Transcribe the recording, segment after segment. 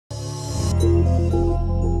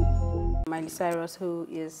Miley Cyrus, who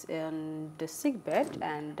is in the sick bed,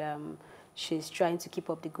 and she's trying to keep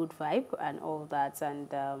up the good vibe and all that. And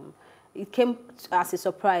it came as a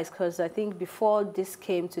surprise because I think before this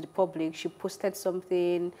came to the public, she posted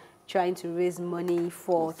something trying to raise money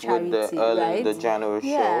for charity, right? The January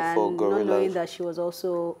show for Gorillas. Not knowing that she was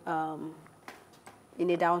also in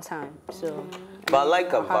a downtime. So, but I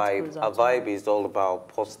like her vibe. Her vibe is all about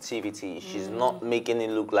positivity. She's not making it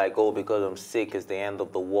look like, oh, because I'm sick, it's the end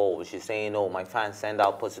of the world. She's saying, oh, my fans send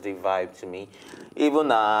out positive vibe to me.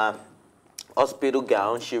 Even hospital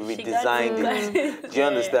gown, she redesigned it. Do you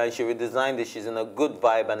understand? She redesigned it. She's in a good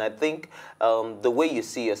vibe, and I think the way you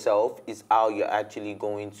see yourself is how you're actually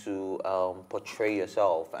going to portray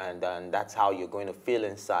yourself, and that's how you're going to feel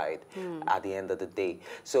inside at the end of the day.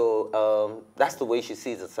 So that's the way she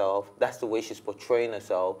sees herself. That's the way she's portraying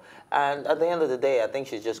herself, and at the end of the day, I think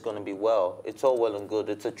she's just going to be well. It's all well and good.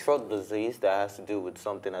 It's a throat disease that has to do with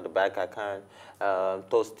something at the back. I can't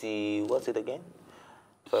toasty. What's it again?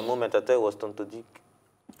 For a moment, I thought it was Tontodic.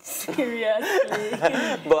 Seriously?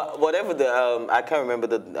 But whatever the, I can't remember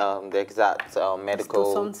the exact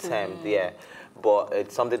medical term, yeah. But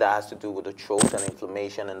it's something that has to do with the throat and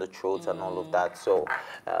inflammation in the throat and all of that. So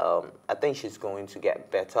I think she's going to get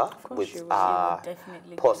better with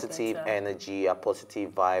positive energy, a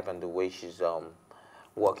positive vibe, and the way she's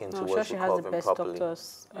working towards recovering properly.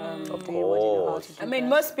 Of course. I mean,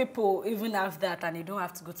 most people even have that and they don't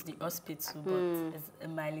have to go to the hospital, but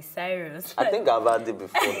it's Miley Cyrus. I think I've had it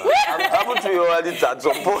before now. Haven't we all had it at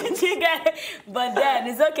some point? But then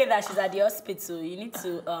it's okay that she's at the hospital. You need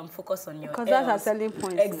to focus on your health. Because that's her selling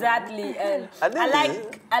point. Exactly. And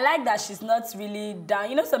I like that she's not really down.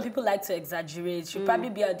 You know, some people like to exaggerate. She'll probably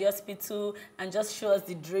be at the hospital and just show us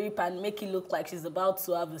the drip and make it look like she's about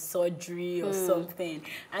to have a surgery or something.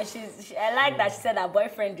 And I like that she said her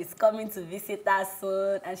boyfriend is coming to visit her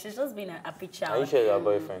soon, and she's just been a happy child. Are you sure it's her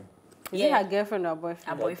boyfriend? Is it her girlfriend or boyfriend?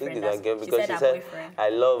 Her boyfriend. I think it's her girlfriend, because she said, I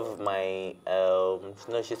love my, no,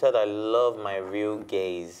 she said, I love my real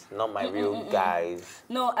gays, not my real guys.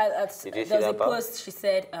 No, there was a post, she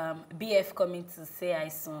said, BF coming to say hi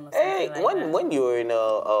soon or something like that. When you're in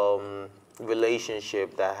a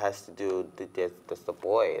relationship that has to do, there's the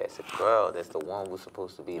boy, there's the girl, there's the one who's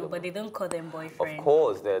supposed to be the but they don't call them boyfriend. Of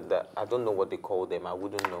course, I don't know what they call them. I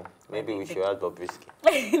wouldn't know. Maybe we should ask Bobrisky.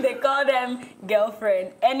 They call them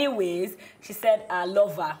girlfriend. Anyways, she said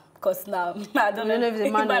lover. Because now, I don't know if it's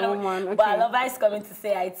a man or woman. Okay. But her lover is coming to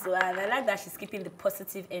say hi to her. And I like that she's keeping the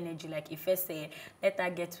positive energy. Like Ife said, let her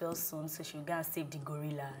get well soon so she'll go and save the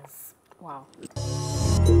gorillas. Wow.